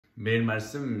매일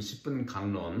말씀 10분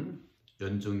강론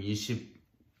연중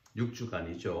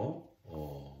 26주간이죠.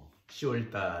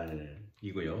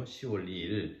 10월달이고요. 10월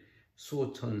 2일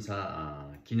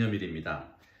수호천사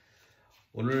기념일입니다.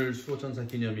 오늘 수호천사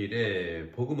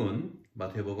기념일의 복음은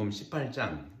마태복음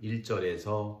 18장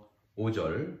 1절에서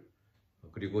 5절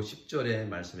그리고 10절의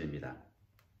말씀입니다.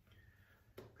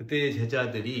 그때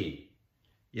제자들이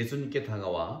예수님께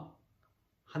다가와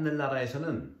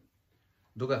하늘나라에서는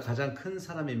누가 가장 큰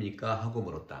사람입니까? 하고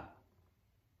물었다.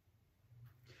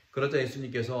 그러자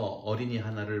예수님께서 어린이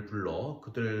하나를 불러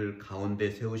그들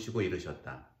가운데 세우시고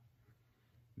이르셨다.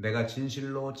 내가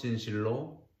진실로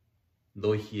진실로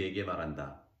너희에게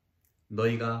말한다.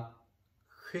 너희가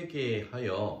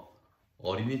회개하여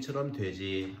어린이처럼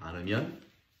되지 않으면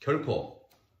결코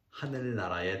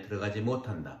하늘나라에 들어가지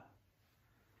못한다.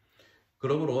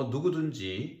 그러므로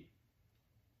누구든지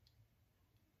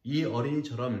이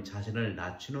어린이처럼 자신을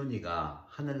낮추는 이가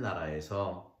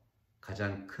하늘나라에서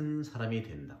가장 큰 사람이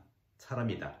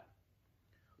사람이다.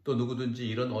 또 누구든지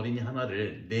이런 어린이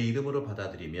하나를 내 이름으로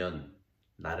받아들이면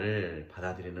나를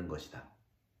받아들이는 것이다.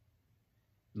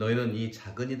 너희는 이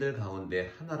작은 이들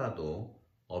가운데 하나라도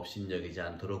업신여기지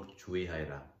않도록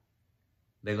주의하여라.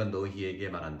 내가 너희에게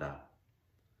말한다.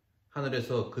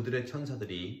 하늘에서 그들의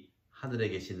천사들이 하늘에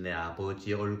계신 내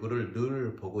아버지의 얼굴을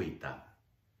늘 보고 있다.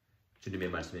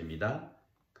 주님의 말씀입니다.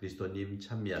 그리스도님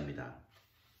찬미합니다.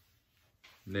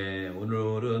 네,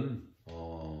 오늘은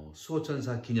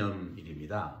수호천사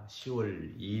기념일입니다.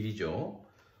 10월 2일이죠.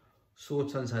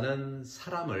 수호천사는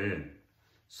사람을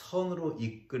선으로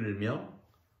이끌며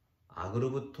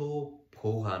악으로부터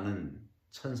보호하는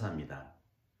천사입니다.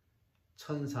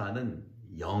 천사는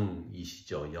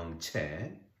영이시죠.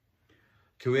 영체.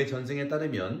 교회 전승에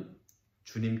따르면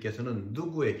주님께서는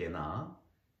누구에게나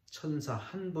천사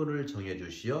한 분을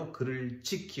정해주시어 그를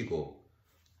지키고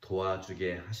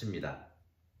도와주게 하십니다.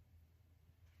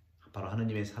 바로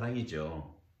하느님의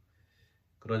사랑이죠.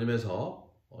 그런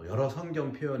점에서 여러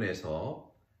성경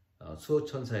표현에서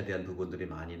수호천사에 대한 부분들이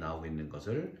많이 나오고 있는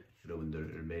것을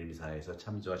여러분들 매일 미사에서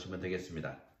참조하시면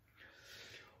되겠습니다.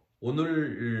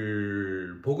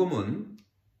 오늘 복음은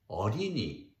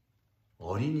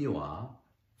어린이와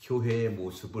교회의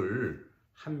모습을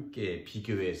함께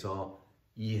비교해서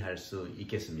이해할 수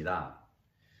있겠습니다.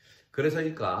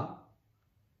 그래서일까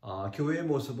교회의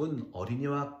모습은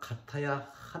어린이와 같아야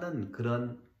하는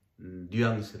그런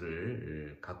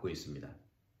뉘앙스를 갖고 있습니다.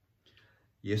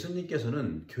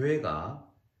 예수님께서는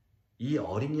교회가 이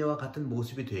어린이와 같은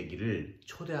모습이 되기를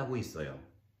초대하고 있어요.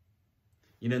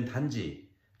 이는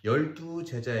단지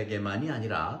 12제자에게만이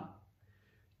아니라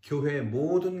교회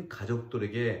모든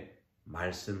가족들에게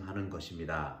말씀하는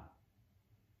것입니다.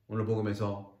 오늘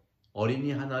복음에서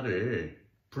어린이 하나를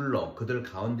불러 그들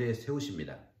가운데에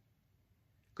세우십니다.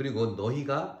 그리고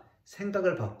너희가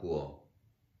생각을 바꾸어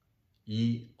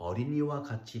이 어린이와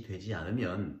같이 되지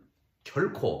않으면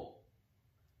결코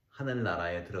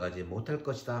하늘나라에 들어가지 못할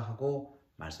것이다 하고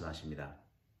말씀하십니다.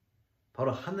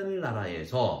 바로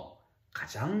하늘나라에서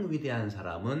가장 위대한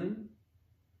사람은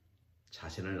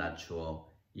자신을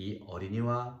낮추어 이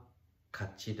어린이와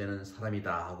같이 되는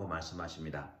사람이다 하고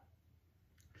말씀하십니다.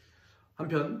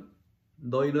 한편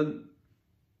너희는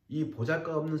이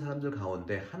보잘것없는 사람들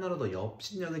가운데 하나라도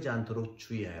업신여기지 않도록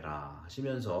주의해라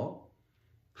하시면서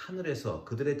하늘에서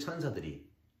그들의 천사들이,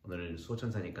 오늘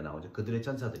수호천사니까 나오죠. 그들의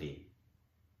천사들이,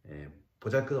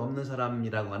 보잘것없는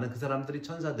사람이라고 하는 그 사람들이,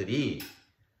 천사들이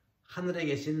하늘에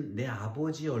계신 내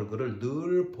아버지의 얼굴을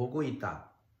늘 보고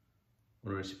있다.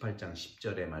 오늘 18장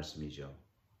 10절의 말씀이죠.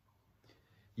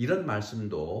 이런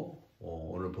말씀도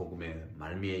오늘 복음의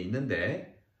말미에 있는데,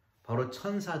 바로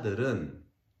천사들은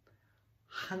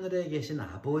하늘에 계신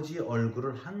아버지의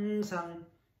얼굴을 항상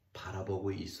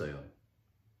바라보고 있어요.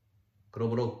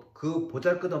 그러므로 그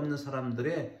보잘것없는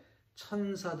사람들의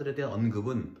천사들에 대한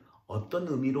언급은 어떤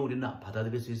의미로 우리는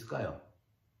받아들일 수 있을까요?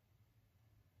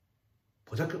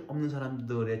 보잘것없는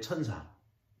사람들의 천사,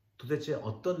 도대체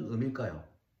어떤 의미일까요?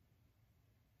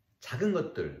 작은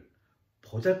것들,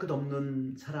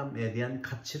 보잘것없는 사람에 대한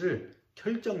가치를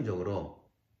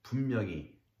결정적으로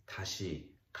분명히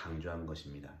다시 강조한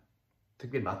것입니다.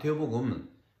 특히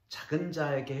마태복음 작은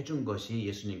자에게 해준 것이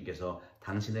예수님께서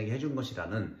당신에게 해준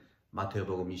것이라는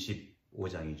마태복음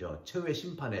 25장이죠. 최후의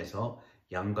심판에서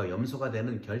양과 염소가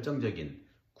되는 결정적인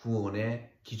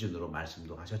구원의 기준으로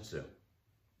말씀도 하셨어요.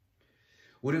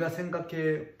 우리가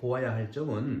생각해 보아야 할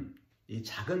점은 이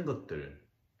작은 것들,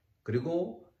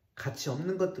 그리고 가치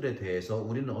없는 것들에 대해서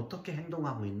우리는 어떻게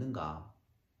행동하고 있는가?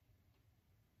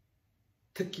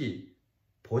 특히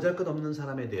보잘것없는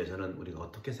사람에 대해서는 우리가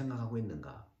어떻게 생각하고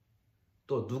있는가?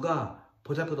 또 누가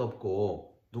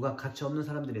보잘것없고 누가 가치 없는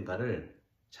사람들인가를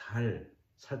잘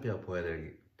살펴봐야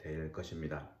될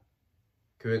것입니다.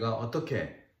 교회가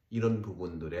어떻게 이런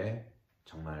부분들에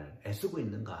정말 애쓰고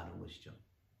있는가 하는 것이죠.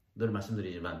 늘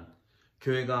말씀드리지만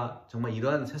교회가 정말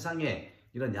이러한 세상에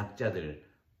이런 약자들,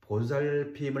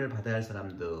 보살핌을 받아야 할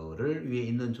사람들을 위해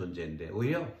있는 존재인데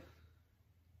오히려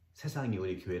세상이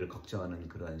우리 교회를 걱정하는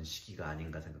그런 시기가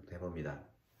아닌가 생각해 봅니다.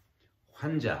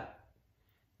 환자,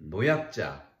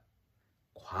 노약자,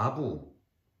 과부,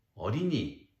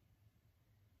 어린이,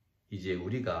 이제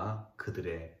우리가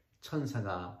그들의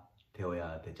천사가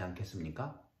되어야 되지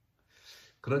않겠습니까?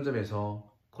 그런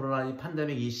점에서 코로나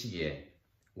팬데믹 이 시기에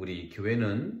우리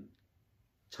교회는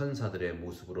천사들의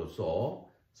모습으로서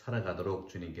살아가도록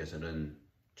주님께서는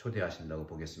초대하신다고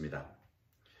보겠습니다.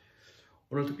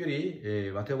 오늘 특별히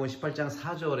마태복음 18장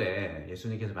 4절에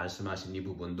예수님께서 말씀하신 이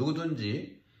부분,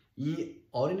 누구든지 이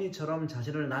어린이처럼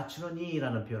자신을 낮추느니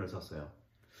라는 표현을 썼어요.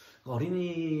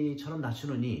 어린이처럼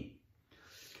낮추느니,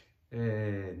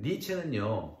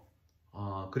 니체는요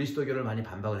그리스도교를 많이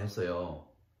반박을 했어요.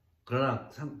 그러나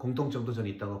공통점도 저는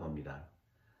있다고 봅니다.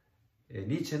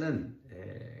 니체는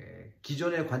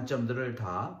기존의 관점들을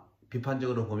다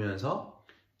비판적으로 보면서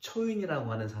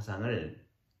초인이라고 하는 사상을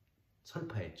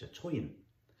설파했죠. 초인.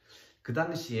 그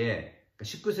당시에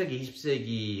 19세기,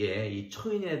 20세기에 이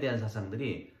초인에 대한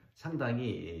사상들이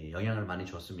상당히 영향을 많이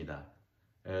줬습니다.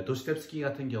 도스토옙스키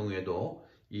같은 경우에도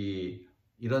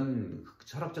이런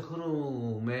철학적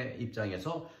흐름의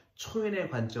입장에서 초인의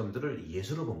관점들을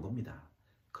예수로 본 겁니다.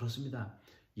 그렇습니다.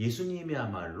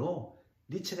 예수님이야말로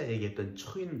니체가 얘기했던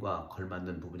초인과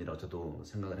걸맞는 부분이라고 저도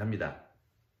생각을 합니다.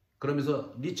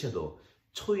 그러면서 니체도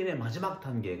초인의 마지막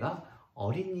단계가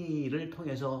어린이를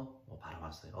통해서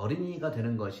바라봤어요. 어린이가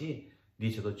되는 것이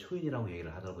니체도 초인이라고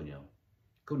얘기를 하더군요.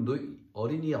 그럼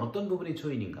어린이의 어떤 부분이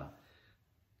초인인가?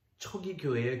 초기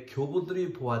교회의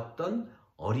교부들이 보았던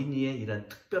어린이의 이런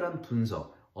특별한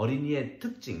분석, 어린이의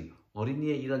특징,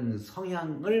 어린이의 이런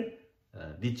성향을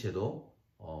니체도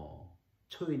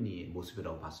초인의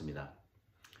모습이라고 봤습니다.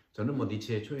 저는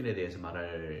니체의 초인에 대해서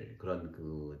말할 그런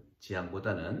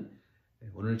지향보다는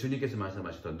오늘 주님께서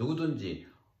말씀하셨던 누구든지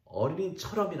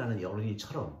어린이처럼이라는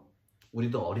어린이처럼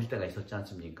우리도 어릴 때가 있었지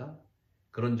않습니까?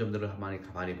 그런 점들을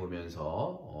가만히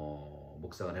보면서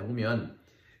묵상을 해보면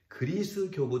그리스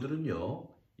교부들은요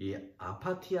이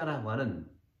아파티아라고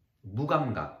하는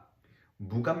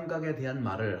무감각에 대한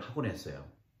말을 하곤 했어요.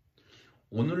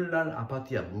 오늘날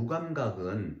아파티아,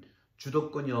 무감각은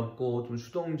주도권이 없고 좀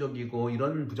수동적이고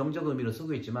이런 부정적 의미로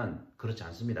쓰고 있지만 그렇지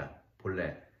않습니다.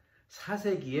 본래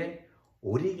 4세기에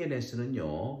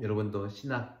오리게네스는요, 여러분도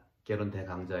신학개론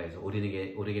대강좌에서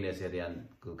오리게네스에 대한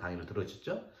그 강의를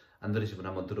들으셨죠? 안 들으신 분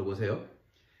한번 들어보세요.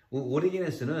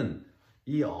 오리게네스는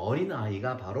이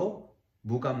어린아이가 바로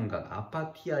무감각,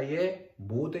 아파티아의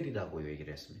모델이라고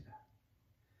얘기를 했습니다.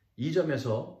 이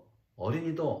점에서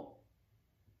어린이도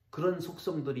그런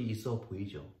속성들이 있어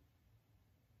보이죠.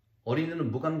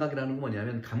 어린이는 무감각이라는 건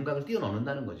뭐냐면 감각을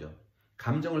뛰어넘는다는 거죠.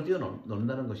 감정을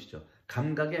뛰어넘는다는 것이죠.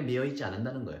 감각에 매여있지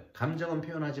않는다는 거예요. 감정은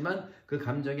표현하지만 그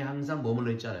감정이 항상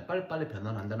머물러 있지 않아요. 빨리빨리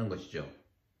변화한다는 것이죠.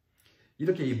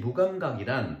 이렇게 이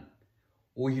무감각이란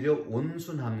오히려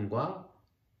온순함과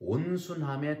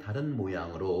온순함의 다른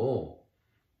모양으로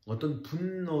어떤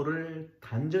분노를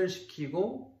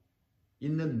단절시키고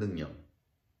있는 능력,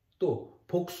 또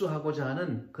복수하고자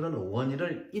하는 그런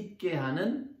원인을 잊게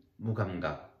하는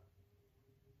무감각,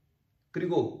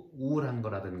 그리고 우울한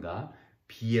거라든가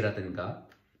비애라든가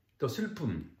또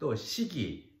슬픔, 또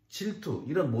시기, 질투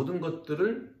이런 모든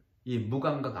것들을 이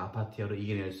무감각 아파티아로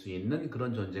이겨낼 수 있는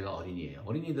그런 존재가 어린이에요.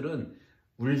 어린이들은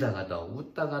울다가도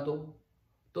웃다가도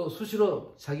또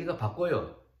수시로 자기가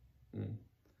바꿔요.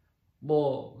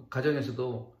 뭐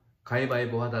가정에서도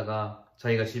가위바위보 하다가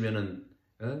자기가 지면은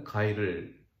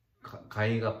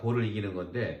가위가 보를 이기는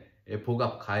건데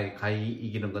보가 가위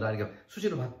이기는 거다. 그러니까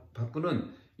수시로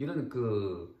바꾸는 이런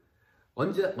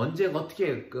언제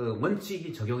어떻게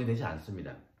원칙이 적용이 되지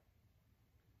않습니다.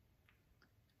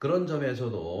 그런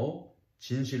점에서도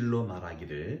진실로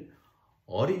말하기를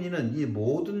어린이는 이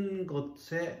모든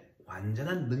것의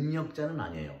완전한 능력자는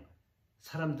아니에요.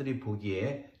 사람들이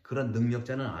보기에 그런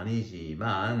능력자는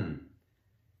아니지만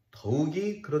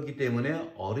더욱이 그렇기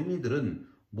때문에 어린이들은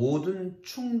모든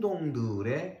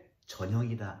충동들의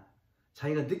전형이다.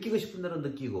 자기가 느끼고 싶은 대로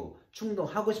느끼고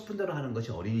충동하고 싶은 대로 하는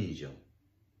것이 어린이죠.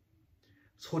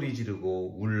 소리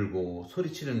지르고 울고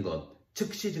소리치는 것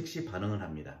즉시 반응을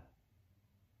합니다.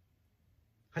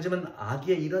 하지만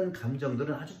아기의 이런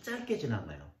감정들은 아주 짧게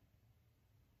지나가요.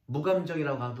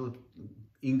 무감정이라고 해도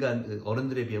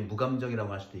어른들에 비해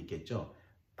무감정이라고 할 수도 있겠죠.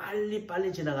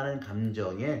 빨리 지나가는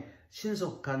감정에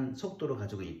신속한 속도를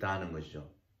가지고 있다는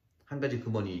것이죠. 한 가지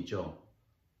금언이 있죠.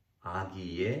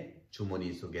 아기의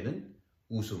주머니 속에는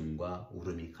웃음과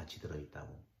울음이 같이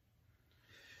들어있다고.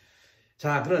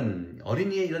 자, 그런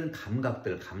어린이의 이런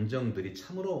감각들, 감정들이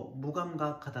참으로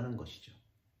무감각하다는 것이죠.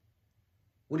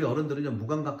 우리 어른들은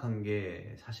무감각한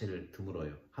게 사실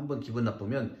드물어요. 한번 기분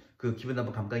나쁘면 그 기분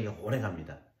나쁜 감각이 오래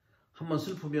갑니다. 한번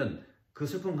슬프면 그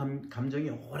슬픈 감정이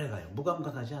오래 가요.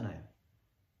 무감각하지 않아요.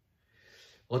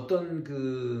 어떤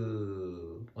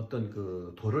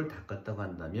돌을 닦았다고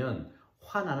한다면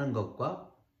화나는 것과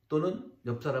또는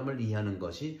옆 사람을 이해하는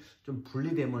것이 좀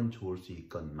분리되면 좋을 수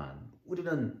있건만,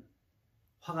 우리는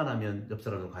화가 나면 옆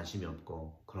사람도 관심이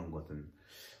없고, 그런 것은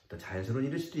어떤 자연스러운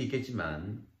일일 수도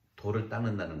있겠지만 돌을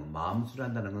닦는다는 건, 마음술을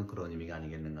한다는 건 그런 의미가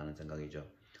아니겠는가 하는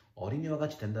생각이죠. 어린이와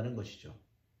같이 된다는 것이죠.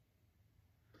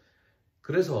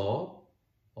 그래서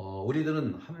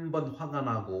우리들은 한번 화가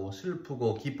나고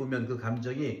슬프고 기쁘면 그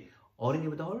감정이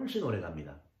어린이보다 훨씬 오래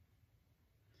갑니다.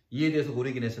 이에 대해서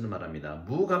오리긴에서는 말합니다.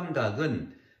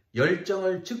 무감각은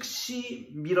열정을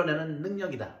즉시 밀어내는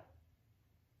능력이다.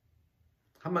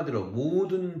 한마디로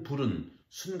모든 불은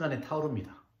순간에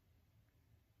타오릅니다.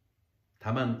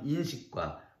 다만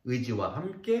인식과 의지와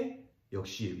함께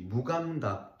역시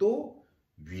무감각도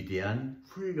위대한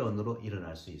훈련으로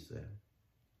일어날 수 있어요.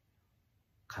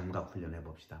 감각 훈련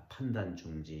해봅시다. 판단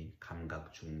중지,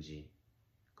 감각 중지,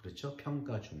 그렇죠?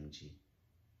 평가 중지.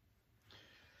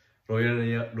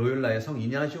 로율라의 성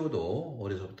이냐시오도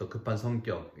어려서부터 급한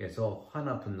성격에서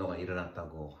화나 분노가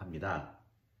일어났다고 합니다.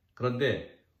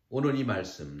 그런데 오늘 이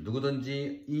말씀,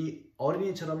 누구든지 이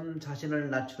어린이처럼 자신을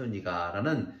낮추는 이가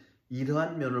라는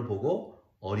이러한 면을 보고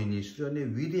어린이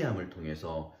수련의 위대함을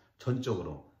통해서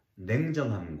전적으로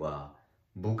냉정함과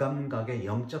무감각의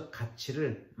영적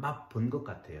가치를 맛본 것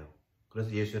같아요.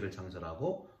 그래서 예수회를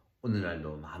창설하고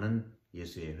오늘날도 많은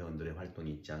예수회 회원들의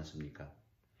활동이 있지 않습니까?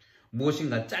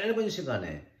 무엇인가 짧은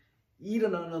시간에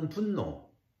일어나는 분노,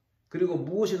 그리고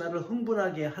무엇이 나를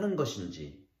흥분하게 하는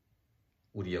것인지,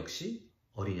 우리 역시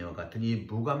어린이와 같은 이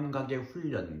무감각의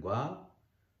훈련과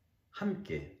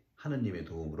함께 하느님의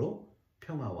도움으로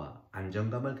평화와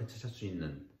안정감을 되찾을 수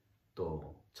있는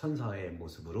또 천사의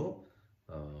모습으로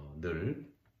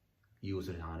늘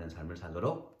이웃을 향하는 삶을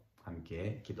살도록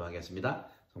함께 기도하겠습니다.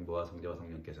 성부와 성자와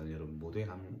성령께서는 여러분 모두에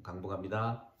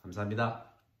강복합니다.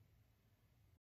 감사합니다.